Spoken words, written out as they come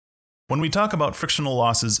When we talk about frictional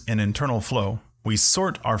losses in internal flow, we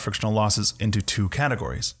sort our frictional losses into two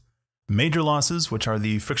categories. Major losses, which are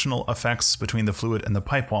the frictional effects between the fluid and the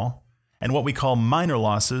pipe wall, and what we call minor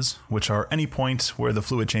losses, which are any point where the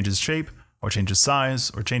fluid changes shape, or changes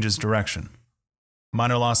size, or changes direction.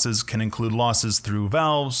 Minor losses can include losses through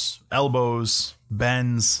valves, elbows,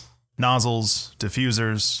 bends, nozzles,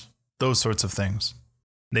 diffusers, those sorts of things.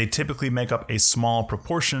 They typically make up a small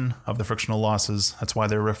proportion of the frictional losses, that's why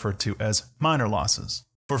they're referred to as minor losses.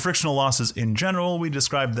 For frictional losses in general, we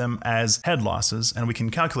describe them as head losses, and we can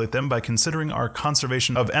calculate them by considering our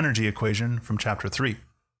conservation of energy equation from Chapter 3.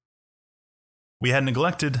 We had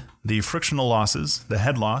neglected the frictional losses, the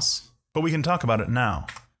head loss, but we can talk about it now.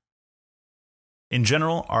 In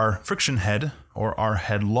general, our friction head, or our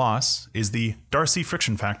head loss, is the Darcy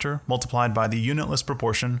friction factor multiplied by the unitless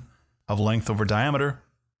proportion of length over diameter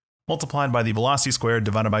multiplied by the velocity squared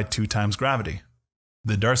divided by 2 times gravity.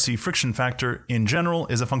 The Darcy friction factor in general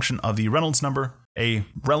is a function of the Reynolds number, a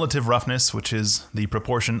relative roughness, which is the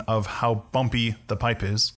proportion of how bumpy the pipe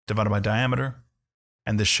is, divided by diameter,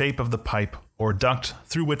 and the shape of the pipe or duct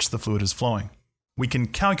through which the fluid is flowing. We can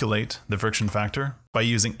calculate the friction factor by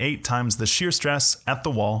using 8 times the shear stress at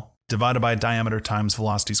the wall divided by diameter times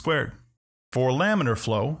velocity squared. For laminar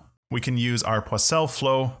flow, we can use our Poiseuille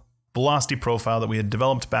flow velocity profile that we had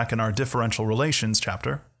developed back in our differential relations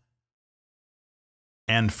chapter.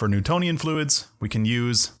 And for Newtonian fluids, we can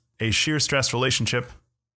use a shear stress relationship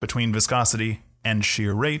between viscosity and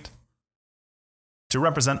shear rate to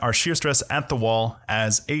represent our shear stress at the wall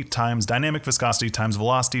as 8 times dynamic viscosity times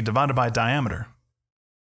velocity divided by diameter.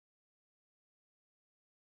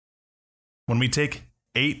 When we take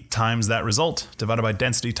 8 times that result divided by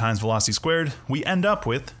density times velocity squared, we end up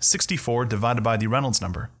with 64 divided by the Reynolds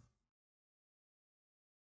number.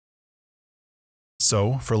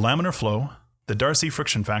 So, for laminar flow, the Darcy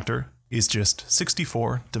friction factor is just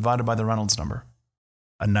 64 divided by the Reynolds number.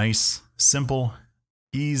 A nice, simple,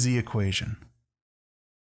 easy equation.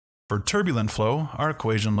 For turbulent flow, our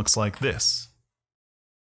equation looks like this.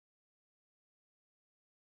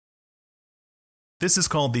 This is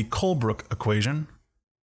called the Colebrook equation,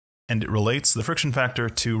 and it relates the friction factor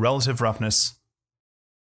to relative roughness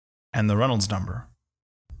and the Reynolds number.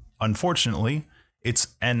 Unfortunately,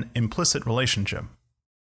 it's an implicit relationship,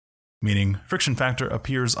 meaning friction factor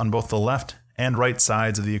appears on both the left and right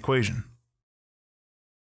sides of the equation.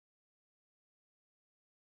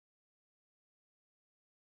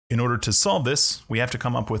 In order to solve this, we have to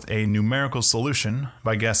come up with a numerical solution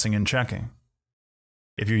by guessing and checking.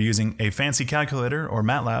 If you're using a fancy calculator or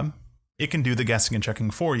MATLAB, it can do the guessing and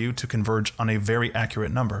checking for you to converge on a very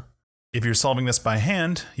accurate number. If you're solving this by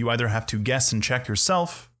hand, you either have to guess and check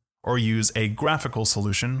yourself or use a graphical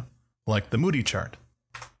solution like the Moody chart.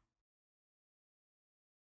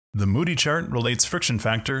 The Moody chart relates friction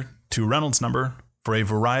factor to Reynolds number for a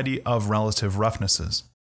variety of relative roughnesses.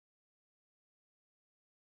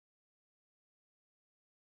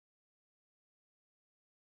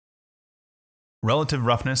 Relative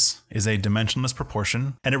roughness is a dimensionless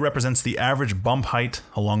proportion, and it represents the average bump height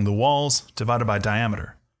along the walls divided by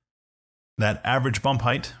diameter. That average bump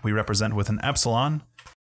height we represent with an epsilon.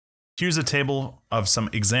 Here's a table of some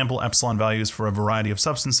example epsilon values for a variety of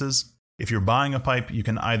substances. If you're buying a pipe, you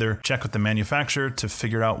can either check with the manufacturer to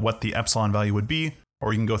figure out what the epsilon value would be,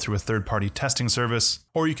 or you can go through a third-party testing service,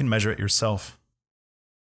 or you can measure it yourself.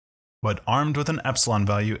 But armed with an epsilon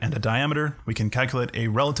value and a diameter, we can calculate a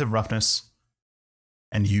relative roughness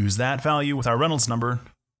and use that value with our Reynolds number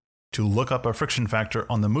to look up a friction factor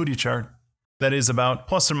on the Moody chart that is about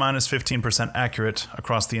plus or minus 15% accurate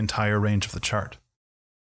across the entire range of the chart.